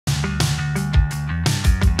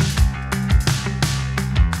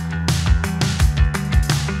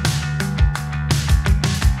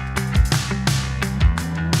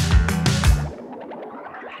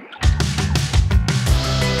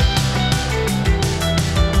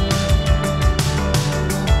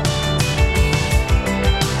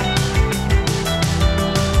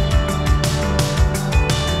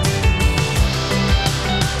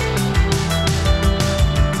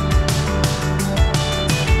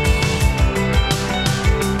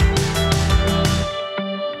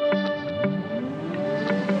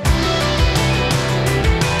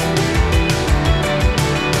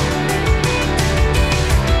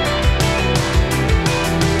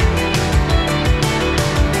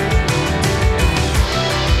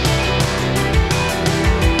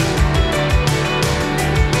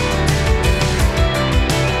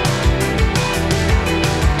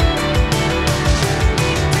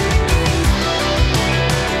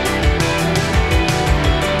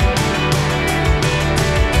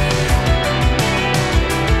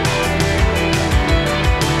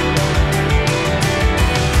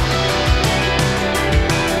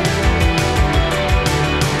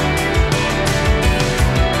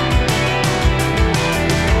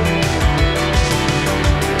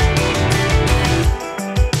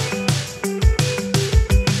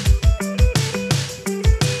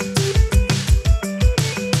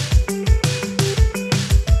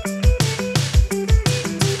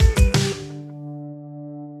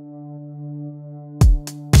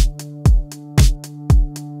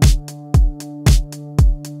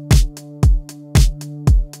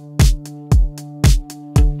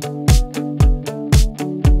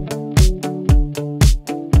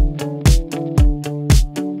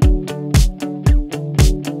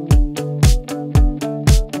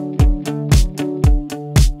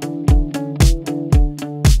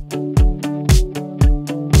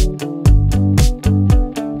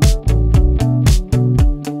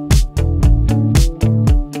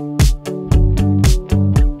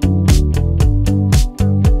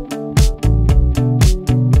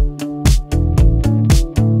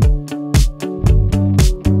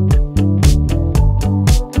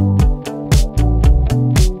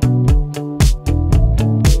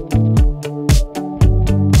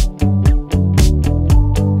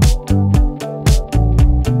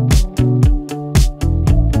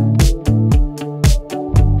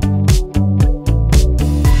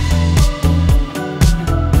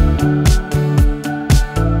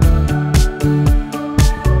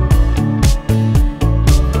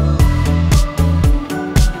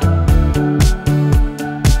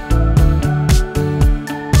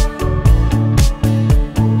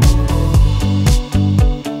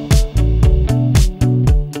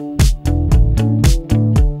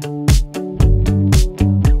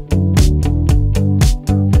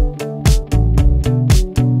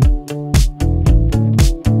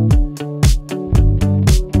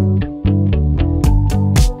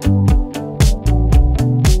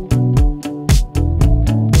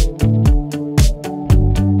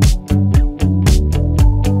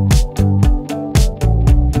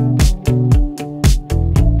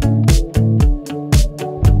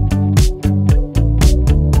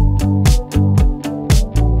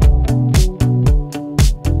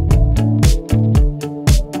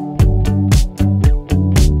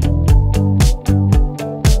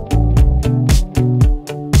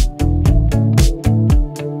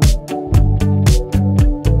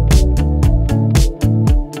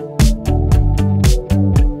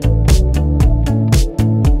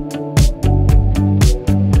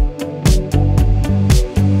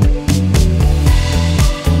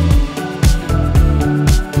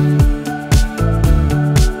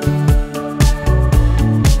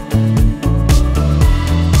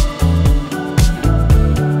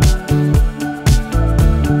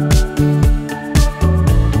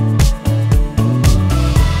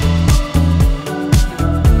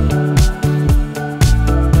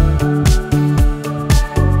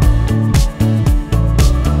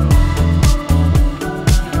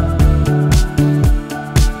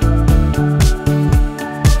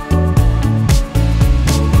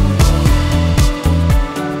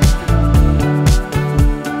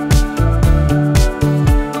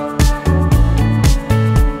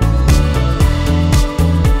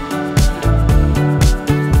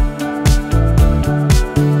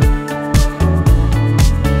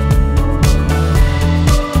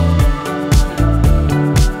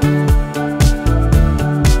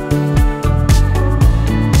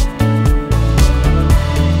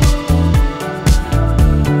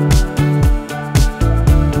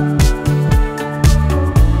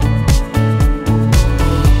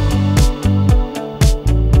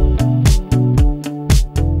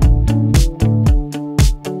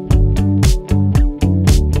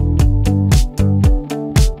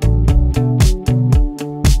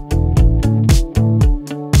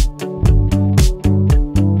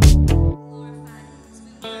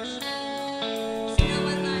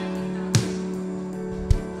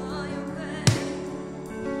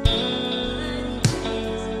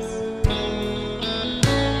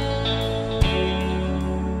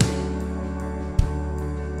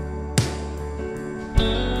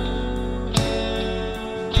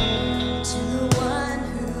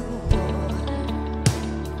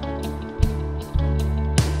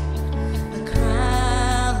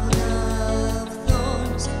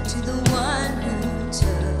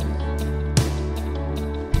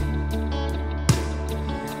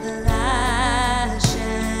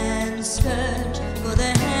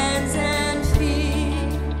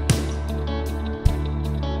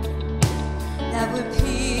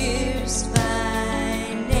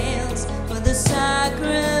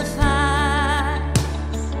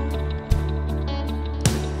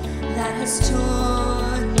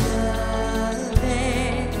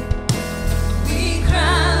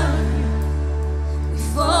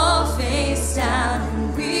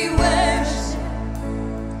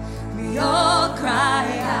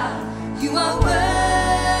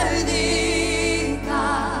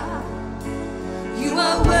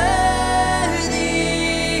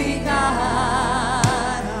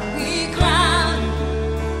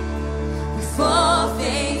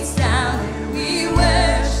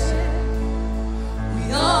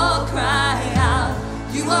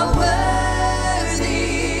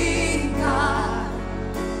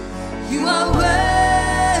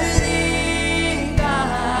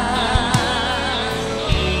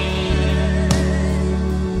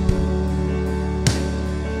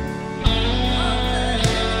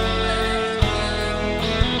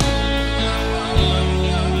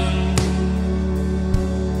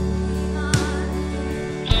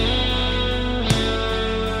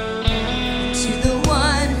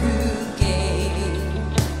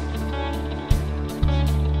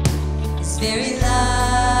very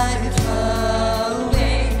life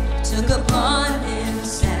away, took upon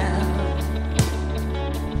himself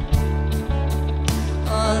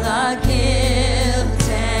all our guilt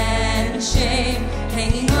and shame,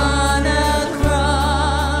 hanging on a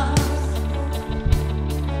cross.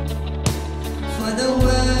 For the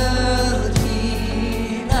world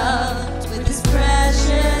he loved with his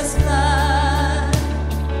precious blood,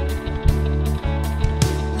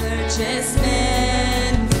 purchased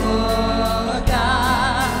men for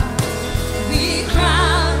God. We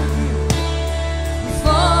crown you, we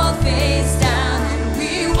fall face down and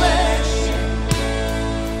we worship.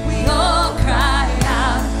 We all cry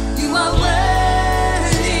out, you are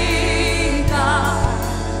worthy, God.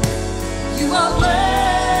 You are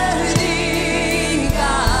worthy,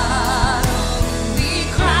 God. We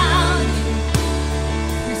crown you,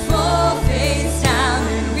 we fall face down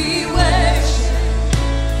and we worship.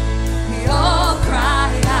 We all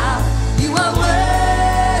cry out, you are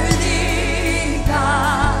worthy,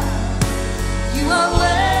 God. You are worthy,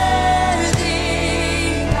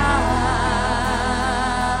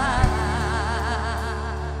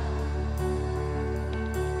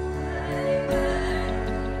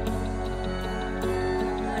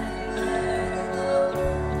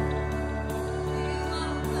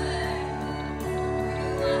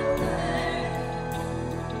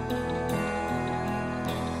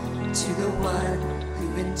 to the one who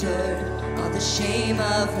endured all the shame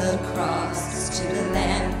of the cross, to the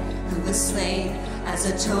Lamb who was slain as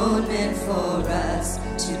atonement for us,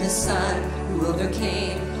 to the Son who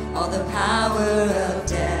overcame all the power of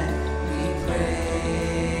death, we praise.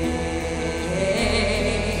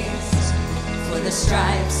 For the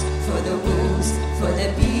stripes, for the wounds, for the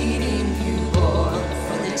beating you bore,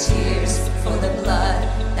 for the tears, for the blood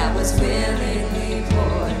that was willingly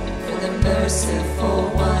poured, for the merciful,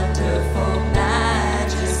 wonderful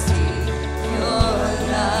majesty, your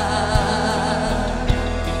love.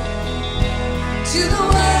 To the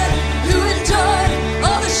one who endured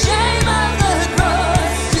all the shame of the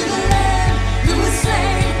cross, to the Lamb who was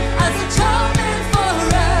slain as atonement for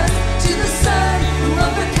us, to the Son who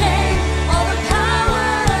overcame all the power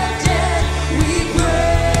of death, we praise.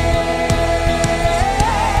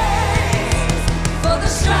 For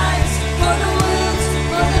the stripes, for the wounds,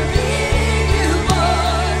 for the bleeding you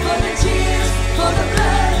bore, for the tears,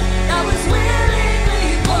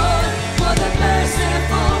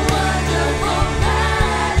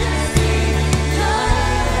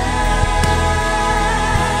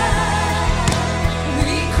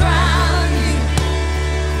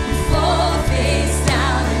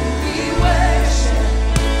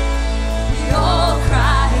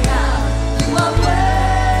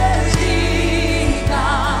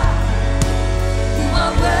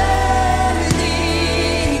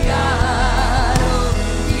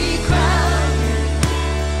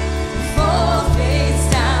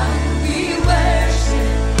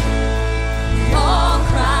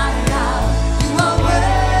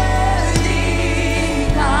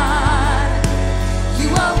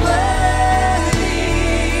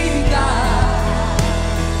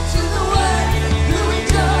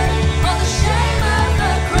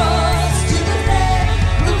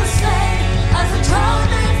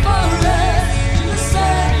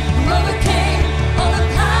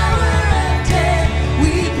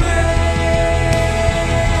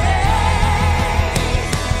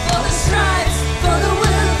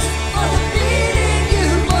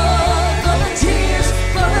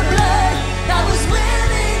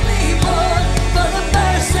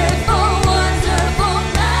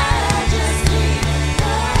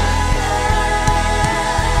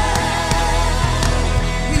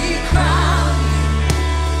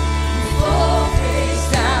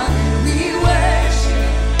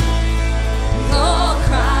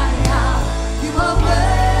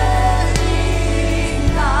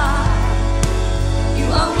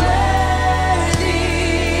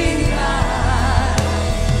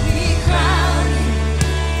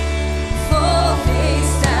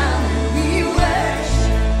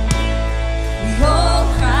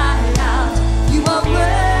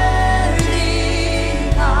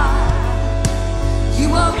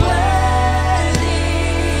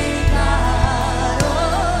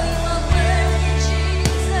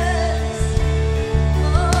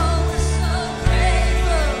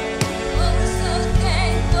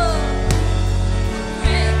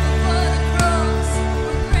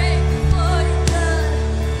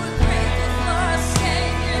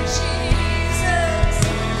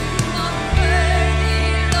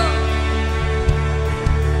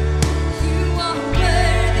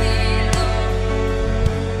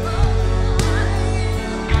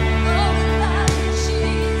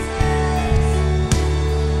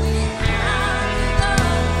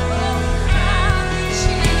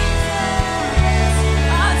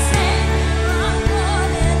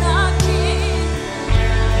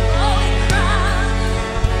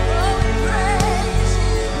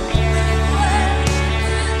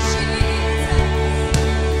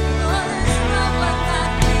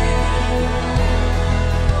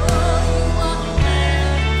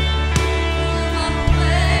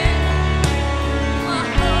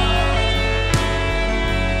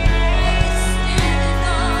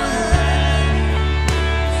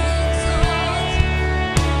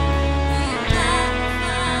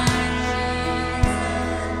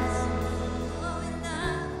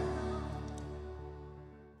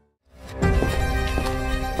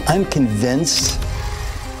 I'm convinced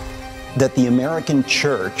that the American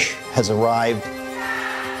church has arrived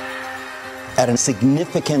at a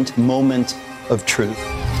significant moment of truth.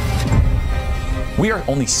 We are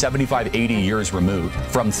only 75, 80 years removed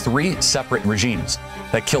from 3 separate regimes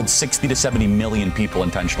that killed 60 to 70 million people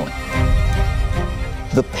intentionally.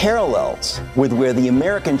 The parallels with where the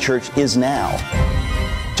American church is now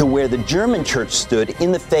to where the German church stood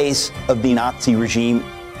in the face of the Nazi regime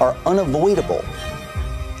are unavoidable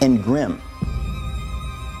and grim.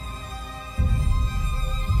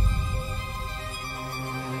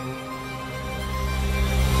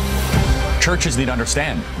 Churches need to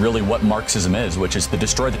understand really what Marxism is, which is to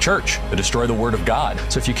destroy the church, to destroy the Word of God.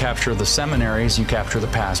 So if you capture the seminaries, you capture the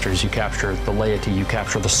pastors, you capture the laity, you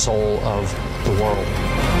capture the soul of the world.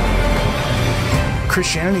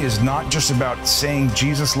 Christianity is not just about saying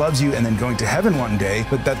Jesus loves you and then going to heaven one day,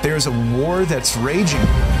 but that there's a war that's raging.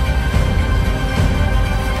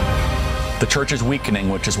 The church is weakening,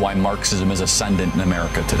 which is why Marxism is ascendant in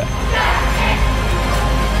America today.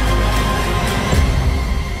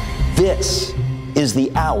 This is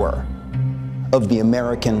the hour of the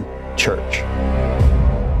American church.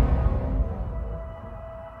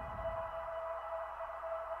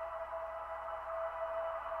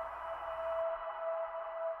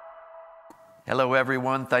 Hello,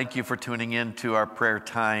 everyone. Thank you for tuning in to our prayer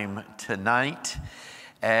time tonight.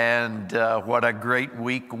 And what a great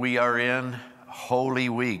week we are in, Holy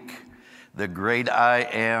Week. The great I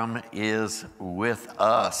Am is with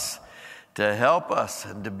us to help us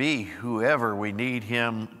and to be whoever we need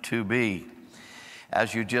him to be.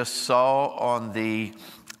 As you just saw on the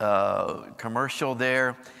commercial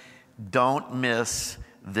there, don't miss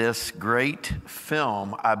this great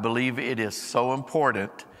film. I believe it is so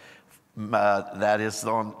important. That is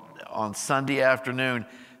on Sunday afternoon,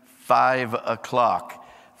 5 o'clock.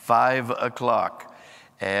 5 o'clock.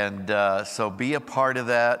 And so be a part of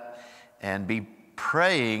that and be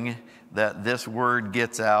praying that this word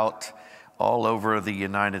gets out all over the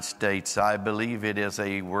United States. I believe it is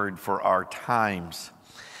a word for our times.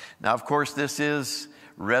 Now, of course, this is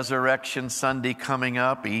Resurrection Sunday coming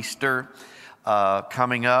up, Easter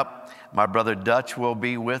coming up. My brother Dutch will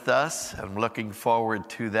be with us. I'm looking forward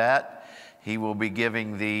to that. He will be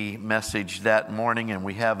giving the message that morning, and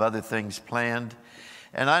we have other things planned.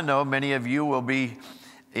 And I know many of you will be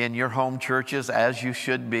in your home churches, as you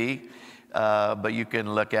should be, but you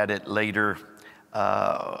can look at it later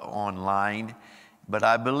online. But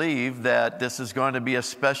I believe that this is going to be a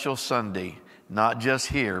special Sunday, not just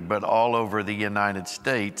here, but all over the United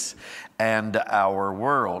States and our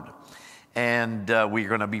world. And we're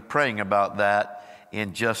going to be praying about that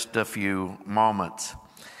in just a few moments.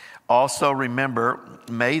 Also remember,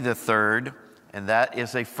 May the 3rd, and that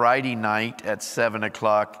is a Friday night at 7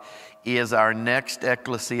 o'clock, is our next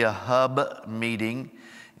Ecclesia Hub meeting,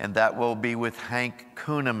 and that will be with Hank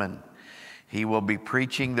Kuhneman. He will be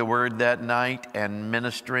preaching the word that night and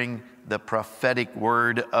ministering the prophetic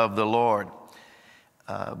word of the Lord.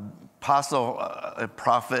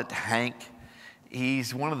 Prophet Hank,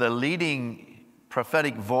 he's one of the leading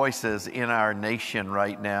prophetic voices in our nation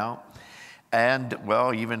right now, and,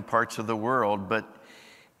 well, even parts of the world, but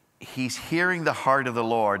he's hearing the heart of the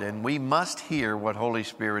Lord, and we must hear what Holy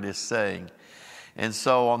Spirit is saying. And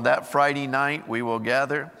so on that Friday night, we will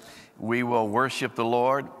gather, we will worship the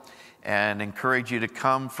Lord, and encourage you to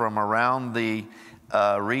come from around the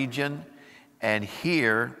region and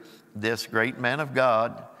hear this great man of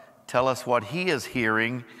God tell us what he is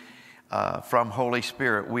hearing from Holy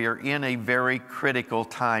Spirit. We are in a very critical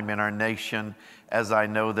time in our nation, as I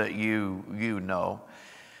know that you know.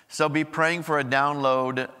 So be praying for a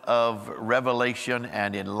download of revelation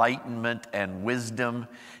and enlightenment and wisdom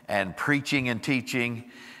and preaching and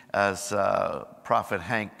teaching as Prophet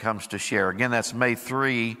Hank comes to share. Again, that's May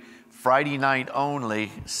 3, Friday night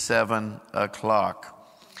only, 7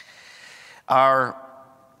 o'clock. Our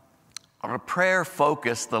prayer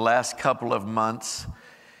focus the last couple of months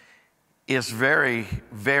is very,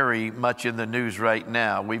 very much in the news right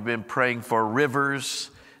now. We've been praying for rivers,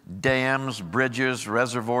 dams, bridges,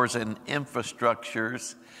 reservoirs, and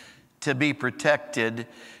infrastructures to be protected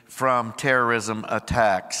from terrorism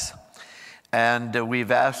attacks. And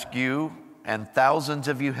we've asked you, and thousands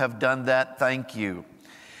of you have done that, thank you.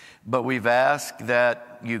 But we've asked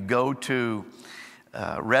that you go to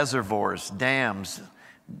reservoirs, dams,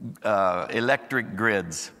 electric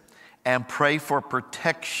grids, and pray for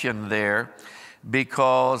protection there,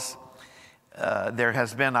 because there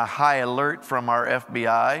has been a high alert from our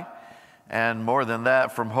FBI, and more than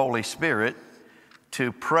that, from Holy Spirit,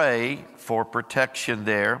 to pray for protection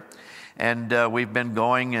there. And we've been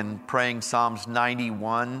going and praying Psalms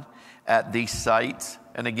 91 at these sites.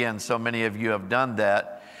 And again, so many of you have done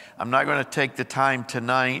that. I'm not going to take the time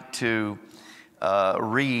tonight to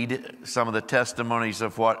read some of the testimonies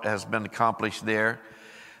of what has been accomplished there.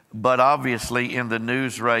 But obviously in the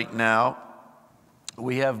news right now,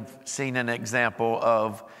 we have seen an example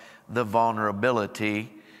of the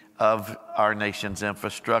vulnerability of our nation's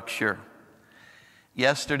infrastructure.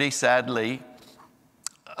 Yesterday, sadly,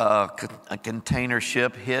 a container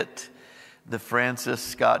ship hit the Francis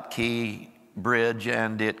Scott Key Bridge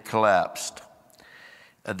and it collapsed.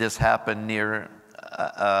 This happened near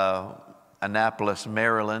Annapolis,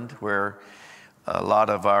 Maryland, where a lot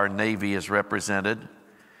of our Navy is represented.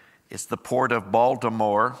 It's the Port of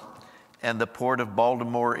Baltimore, and the Port of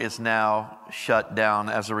Baltimore is now shut down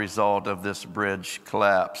as a result of this bridge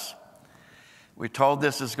collapse. We're told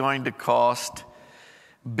this is going to cost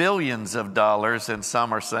billions of dollars, and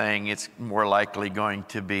some are saying it's more likely going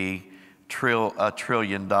to be $1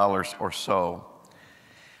 trillion or so.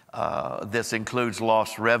 This includes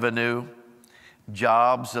lost revenue,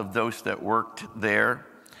 jobs of those that worked there,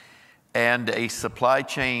 and a supply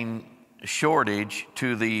chain shortage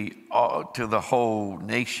to the whole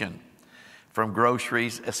nation. From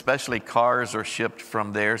groceries, especially cars are shipped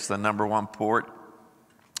from there. It's the #1 port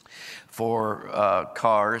for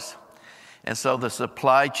cars. And so the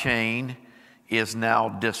supply chain is now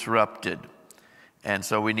disrupted. And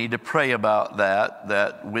so we need to pray about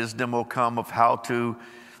that wisdom will come of how to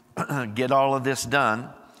get all of this done.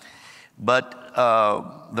 But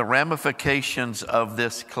the ramifications of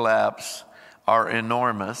this collapse are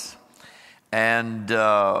enormous, and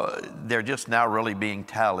they're just now really being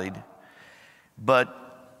tallied. But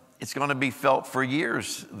it's going to be felt for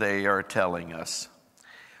years, they are telling us.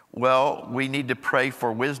 Well, we need to pray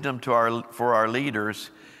for wisdom for our leaders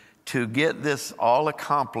to get this all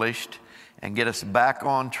accomplished and get us back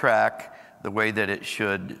on track the way that it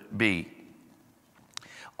should be.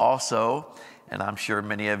 Also, and I'm sure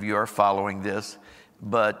many of you are following this,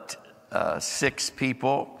 but 6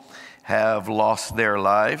 people have lost their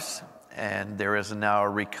lives, and there is now a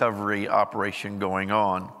recovery operation going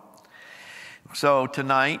on. So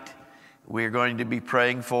tonight, we're going to be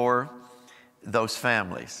praying for those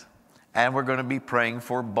families. And we're going to be praying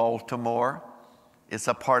for Baltimore. It's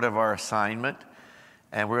a part of our assignment.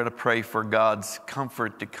 And we're going to pray for God's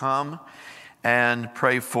comfort to come and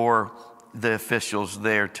pray for the officials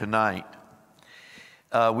there tonight.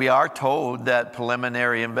 We are told that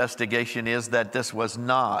preliminary investigation is that this was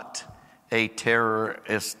not a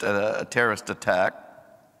terrorist attack,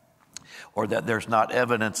 or that there's not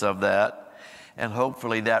evidence of that. And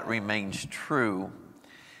hopefully that remains true.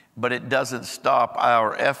 But it doesn't stop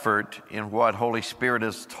our effort in what Holy Spirit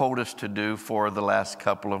has told us to do for the last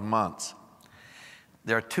couple of months.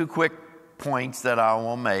 There are 2 quick points that I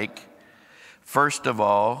will make. First of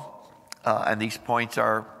all, and these points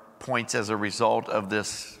are points as a result of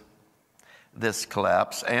this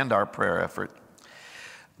collapse and our prayer effort.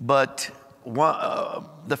 But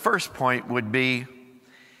the first point would be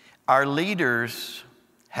our leaders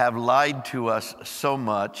have lied to us so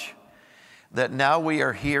much that now we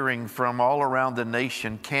are hearing from all around the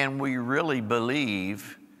nation, can we really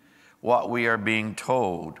believe what we are being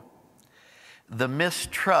told? The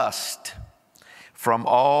mistrust from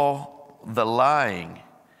all the lying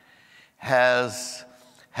has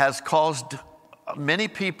caused many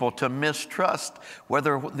people to mistrust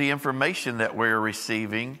whether the information that we're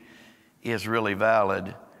receiving is really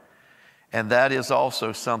valid. And that is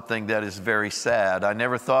also something that is very sad. I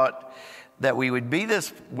never thought that we would be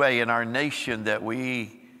this way in our nation, that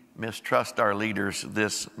we mistrust our leaders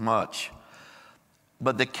this much.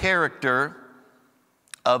 But the character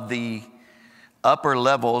of the upper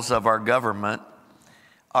levels of our government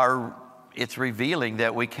it's revealing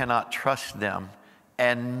that we cannot trust them.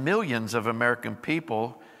 And millions of American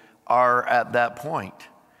people are at that point.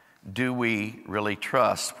 Do we really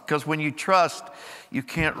trust? Because when you trust, you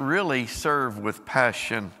can't really serve with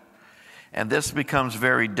passion. And this becomes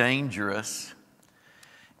very dangerous,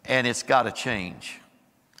 and it's got to change.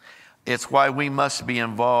 It's why we must be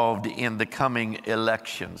involved in the coming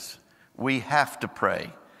elections. We have to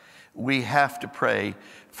pray. We have to pray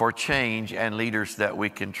for change and leaders that we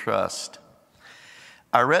can trust.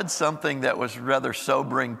 I read something that was rather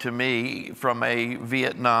sobering to me from a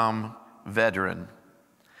Vietnam veteran.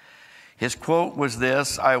 His quote was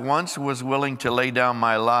this: "I once was willing to lay down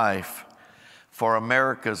my life for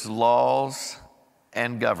America's laws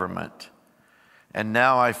and government. And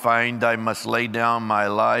now I find I must lay down my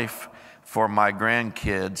life for my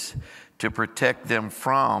grandkids to protect them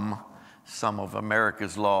from some of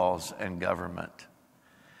America's laws and government."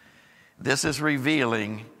 This is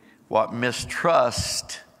revealing what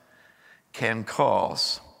mistrust can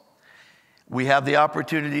cause. We have the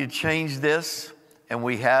opportunity to change this, and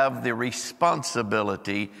we have the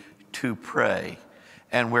responsibility to pray,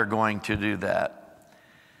 and we're going to do that.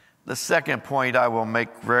 The second point I will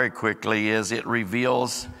make very quickly is it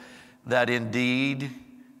reveals that indeed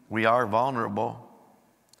we are vulnerable.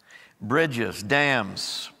 Bridges,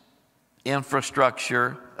 dams,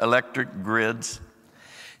 infrastructure, electric grids.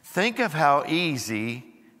 Think of how easy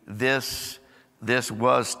this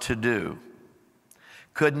was to do.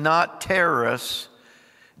 Could not terrorists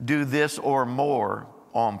do this or more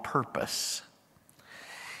on purpose?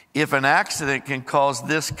 If an accident can cause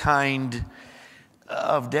this kind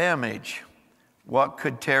of damage, what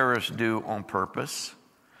could terrorists do on purpose?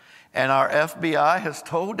 And our FBI has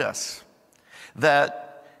told us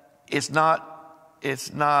that it's not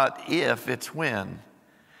if, it's when.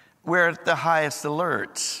 We're at the highest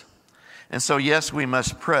alerts. And so, yes, we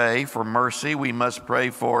must pray for mercy. We must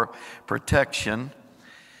pray for protection,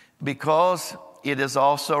 because it is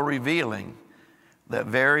also revealing that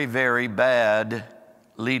very, very bad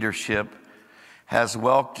leadership has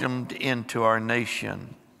welcomed into our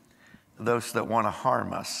nation those that want to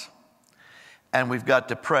harm us. And we've got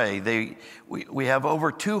to pray. We have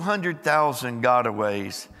over 200,000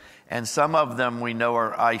 gotaways, and some of them we know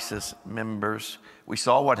are ISIS members. We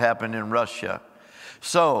saw what happened in Russia.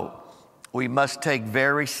 So we must take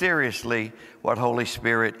very seriously what Holy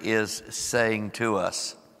Spirit is saying to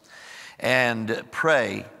us, and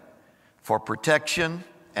pray for protection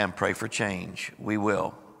and pray for change. We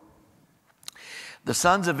will. The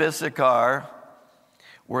sons of Issachar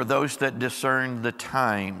were those that discerned the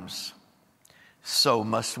times. So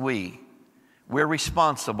must we. We're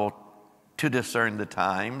responsible to discern the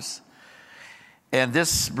times. And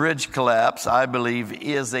this bridge collapse, I believe,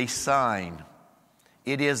 is a sign.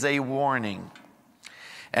 It is a warning.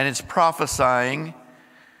 And it's prophesying,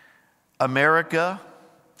 America,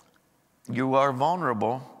 you are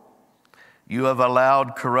vulnerable. You have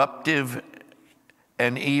allowed corruptive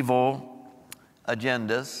and evil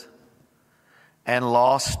agendas and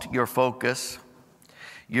lost your focus.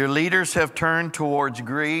 Your leaders have turned towards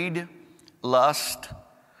greed, lust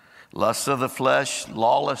of the flesh,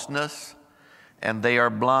 lawlessness, and they are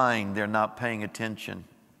blind. They're not paying attention.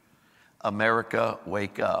 America,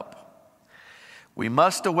 wake up. We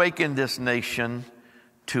must awaken this nation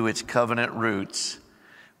to its covenant roots.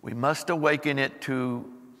 We must awaken it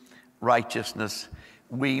to righteousness.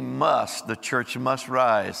 The church must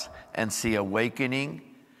rise and see awakening,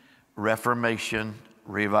 reformation,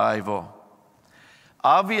 revival.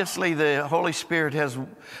 Obviously, the Holy Spirit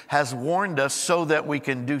has warned us so that we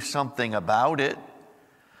can do something about it.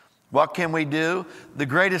 What can we do? The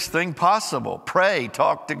greatest thing possible. Pray,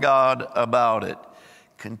 talk to God about it.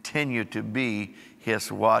 Continue to be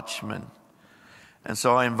His watchman. And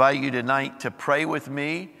so I invite you tonight to pray with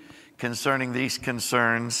me concerning these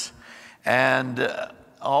concerns, and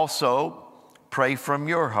also pray from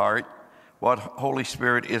your heart what Holy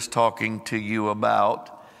Spirit is talking to you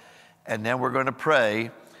about. And then we're going to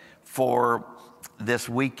pray for this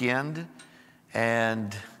weekend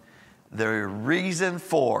and the reason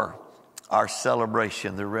for our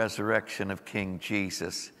celebration, the resurrection of King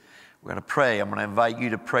Jesus. We're going to pray. I'm going to invite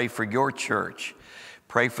you to pray for your church.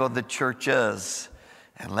 Pray for the churches.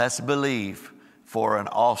 And let's believe for an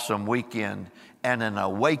awesome weekend and an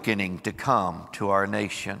awakening to come to our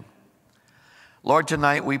nation. Lord,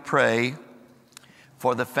 tonight we pray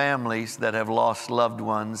for the families that have lost loved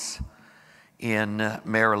ones in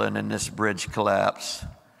Maryland in this bridge collapse.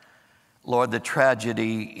 Lord, the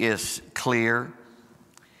tragedy is clear,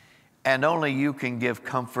 and only you can give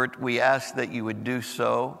comfort. We ask that you would do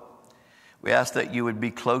so. We ask that you would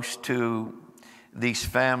be close to these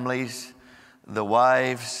families, the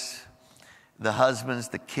wives, the husbands,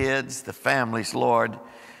 the kids, the families, Lord,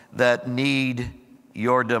 that need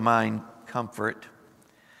your divine comfort.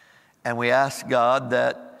 And we ask, God,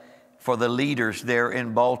 that for the leaders there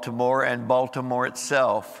in Baltimore and Baltimore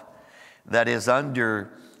itself that is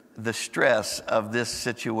under the stress of this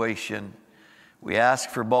situation, we ask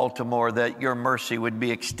for Baltimore that your mercy would be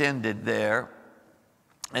extended there,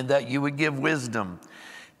 and that you would give wisdom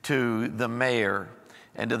to the mayor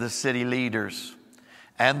and to the city leaders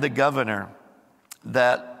and the governor,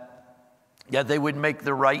 that they would make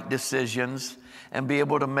the right decisions and be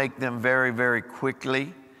able to make them very, very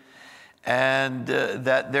quickly, and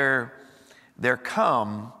that there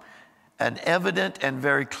come an evident and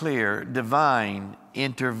very clear divine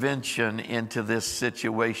intervention into this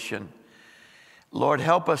situation. Lord,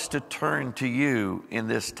 help us to turn to you in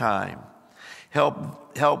this time.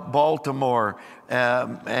 Help Baltimore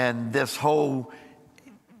and this whole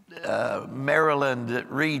Maryland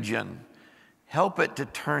region. Help it to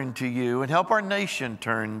turn to you, and help our nation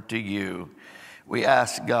turn to you. We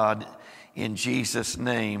ask, God, in Jesus'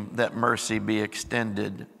 name, that mercy be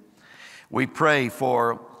extended. We pray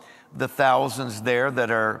for the thousands there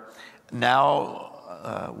that are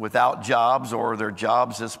now without jobs, or their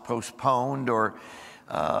jobs is postponed, or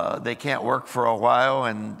they can't work for a while,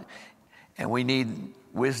 and we need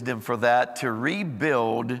wisdom for that, to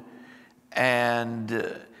rebuild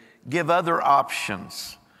and give other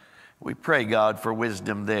options. We pray, God, for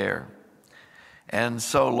wisdom there. And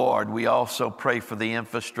so, Lord, we also pray for the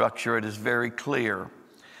infrastructure. It is very clear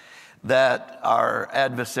that our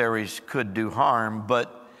adversaries could do harm,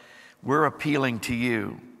 but we're appealing to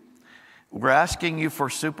you. We're asking you for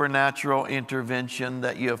supernatural intervention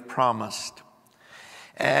that you have promised.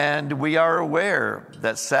 And we are aware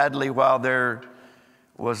that sadly, while there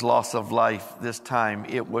was loss of life this time,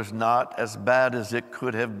 it was not as bad as it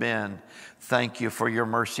could have been. Thank you for your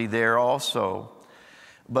mercy there also.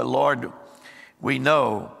 But Lord, we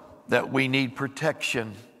know that we need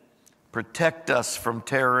protection. Protect us from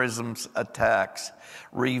terrorism's attacks.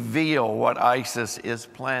 Reveal what ISIS is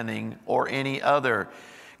planning, or any other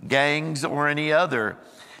gangs, or any other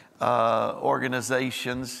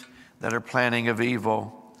organizations that are planning of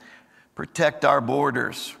evil. Protect our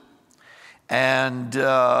borders. And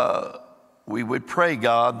we would pray,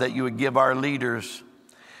 God, that you would give our leaders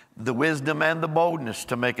the wisdom and the boldness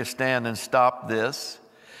to make a stand and stop this,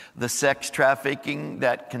 the sex trafficking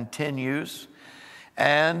that continues,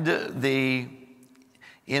 and the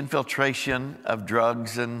infiltration of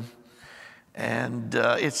drugs. And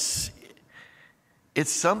it's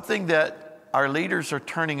something that our leaders are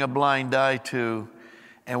turning a blind eye to,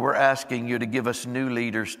 and we're asking you to give us new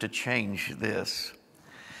leaders to change this,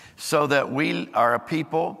 so that we are a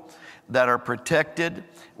people that are protected,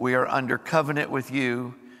 we are under covenant with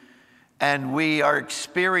you, and we are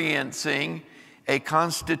experiencing a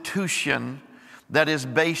constitution that is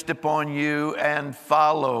based upon you and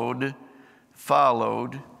followed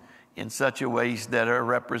in such a ways that are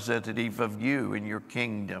representative of you and your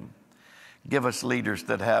kingdom. Give us leaders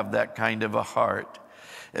that have that kind of a heart.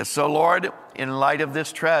 And so, Lord, in light of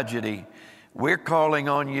this tragedy, we're calling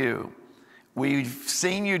on you. We've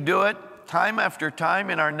seen you do it time after time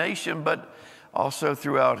in our nation, but also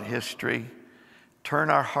throughout history. Turn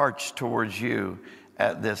our hearts towards you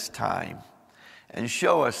at this time, and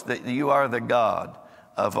show us that you are the God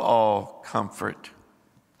of all comfort.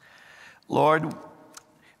 Lord,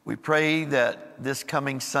 we pray that this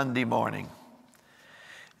coming Sunday morning,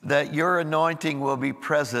 that your anointing will be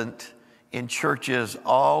present in churches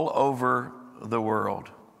all over the world.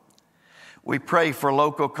 We pray for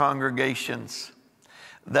local congregations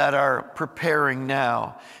that are preparing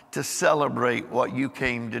now to celebrate what you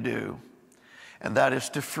came to do, and that is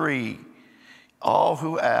to free all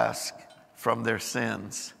who ask from their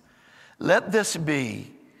sins. Let this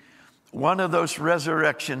be one of those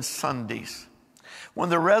resurrection Sundays when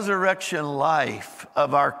the resurrection life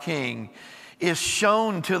of our King is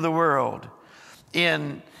shown to the world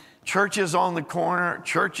in churches on the corner,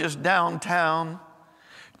 churches downtown,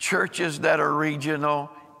 churches that are regional,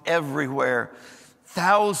 everywhere.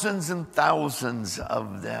 Thousands and thousands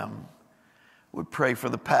of them. We pray for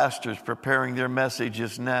the pastors preparing their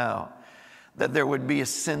messages now, that there would be a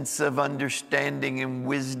sense of understanding and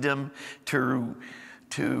wisdom to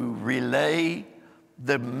relay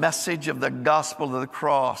the message of the gospel of the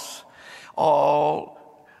cross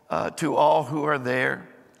to all who are there.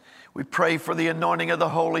 We pray for the anointing of the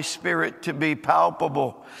Holy Spirit to be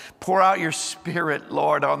palpable. Pour out your Spirit,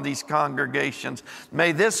 Lord, on these congregations.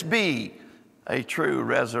 May this be a true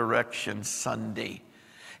Resurrection Sunday,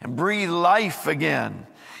 and breathe life again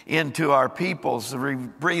into our peoples,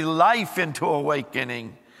 breathe life into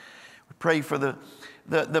awakening. We pray for the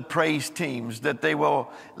praise teams, that they will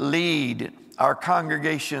lead our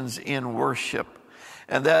congregations in worship,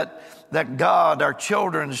 and that God, our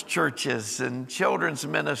children's churches and children's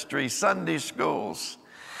ministries, Sunday schools,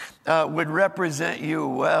 would represent you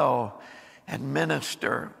well and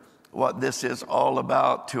minister what this is all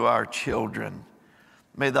about to our children.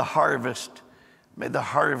 May the harvest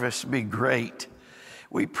be great.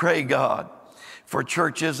 We pray, God, for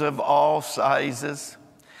churches of all sizes,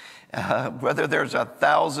 whether there's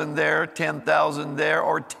 1,000 there, 10,000 there,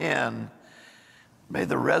 or 10. May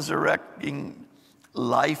the resurrecting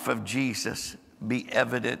life of Jesus be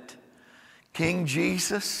evident. King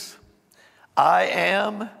Jesus, I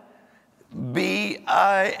am,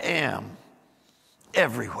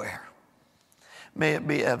 everywhere. May it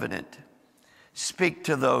be evident. Speak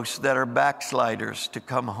to those that are backsliders to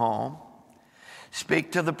come home.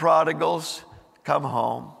 Speak to the prodigals, come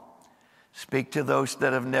home. Speak to those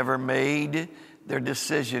that have never made their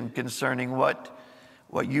decision concerning what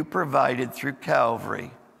you provided through Calvary.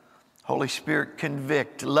 Holy Spirit,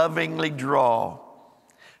 convict, lovingly draw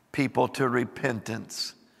people to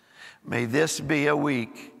repentance. May this be a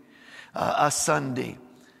week, a Sunday,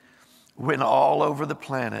 when all over the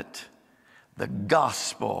planet the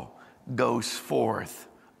gospel goes forth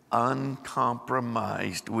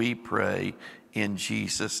uncompromised, we pray in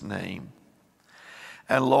Jesus' name.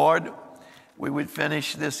 And Lord, we would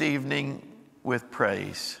finish this evening with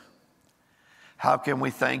praise. How can we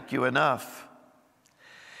thank you enough?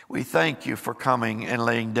 We thank you for coming and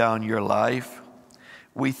laying down your life.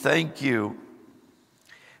 We thank you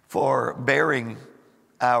for bearing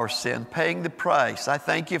our sin, paying the price. I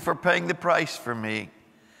thank you for paying the price for me.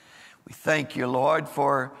 We thank you, Lord,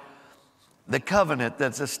 for the covenant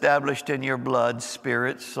that's established in your blood,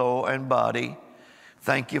 spirit, soul, and body.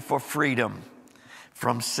 Thank you for freedom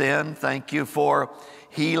from sin. Thank you for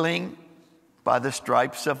healing by the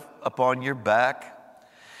stripes upon your back.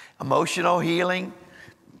 Emotional healing.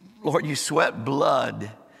 Lord, you sweat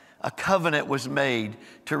blood. A covenant was made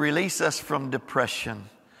to release us from depression,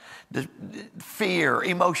 fear,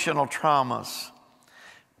 emotional traumas.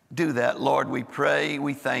 Do that, Lord, we pray.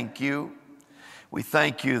 We thank you. We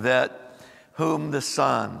thank you that whom the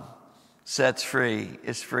Son sets free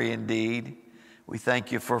is free indeed. We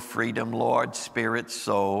thank you for freedom, Lord, spirit,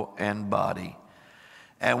 soul, and body.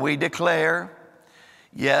 And we declare,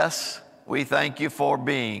 yes, we thank you for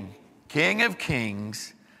being King of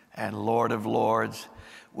Kings and Lord of Lords.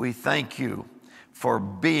 We thank you for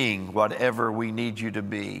being whatever we need you to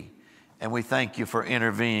be. And we thank you for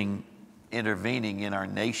intervening in our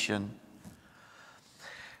nation.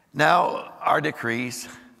 Now, our decrees.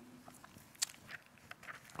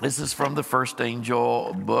 This is from the first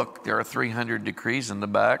angel book. There are 300 decrees in the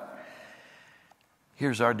back.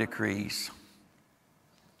 Here's our decrees.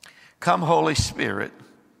 Come, Holy Spirit,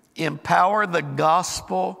 empower the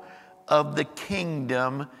gospel of the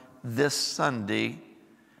kingdom this Sunday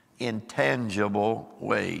in tangible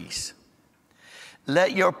ways.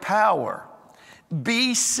 Let your power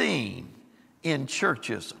be seen in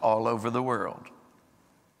churches all over the world.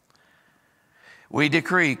 We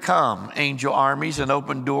decree, come, angel armies, and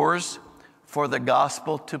open doors for the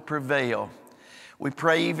gospel to prevail. We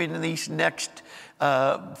pray even in these next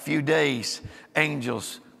few days,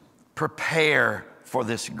 angels, prepare for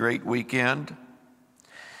this great weekend.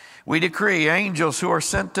 We decree angels who are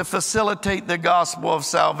sent to facilitate the gospel of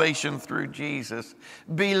salvation through Jesus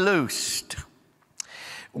be loosed.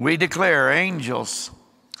 We declare angels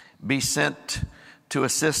be sent to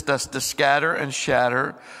assist us to scatter and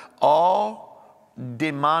shatter all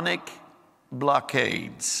demonic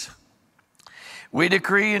blockades. We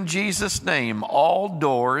decree in Jesus' name all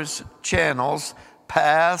doors, channels,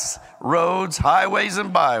 paths, roads, highways,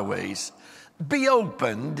 and byways be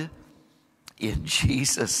opened in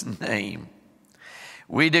Jesus' name.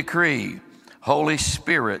 We decree Holy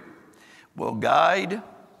Spirit will guide,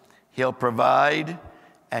 He'll provide,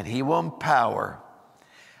 and He will empower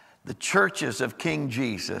the churches of King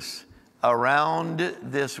Jesus around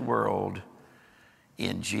this world.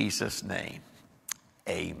 In Jesus' name,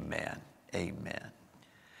 amen. Amen.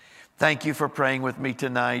 Thank you for praying with me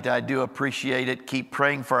tonight. I do appreciate it. Keep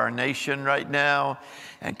praying for our nation right now,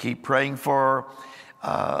 and keep praying for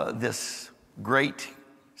this great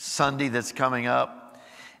Sunday that's coming up.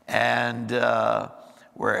 And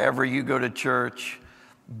wherever you go to church,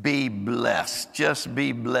 be blessed. Just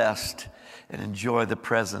be blessed and enjoy the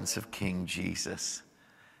presence of King Jesus.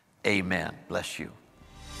 Amen. Bless you.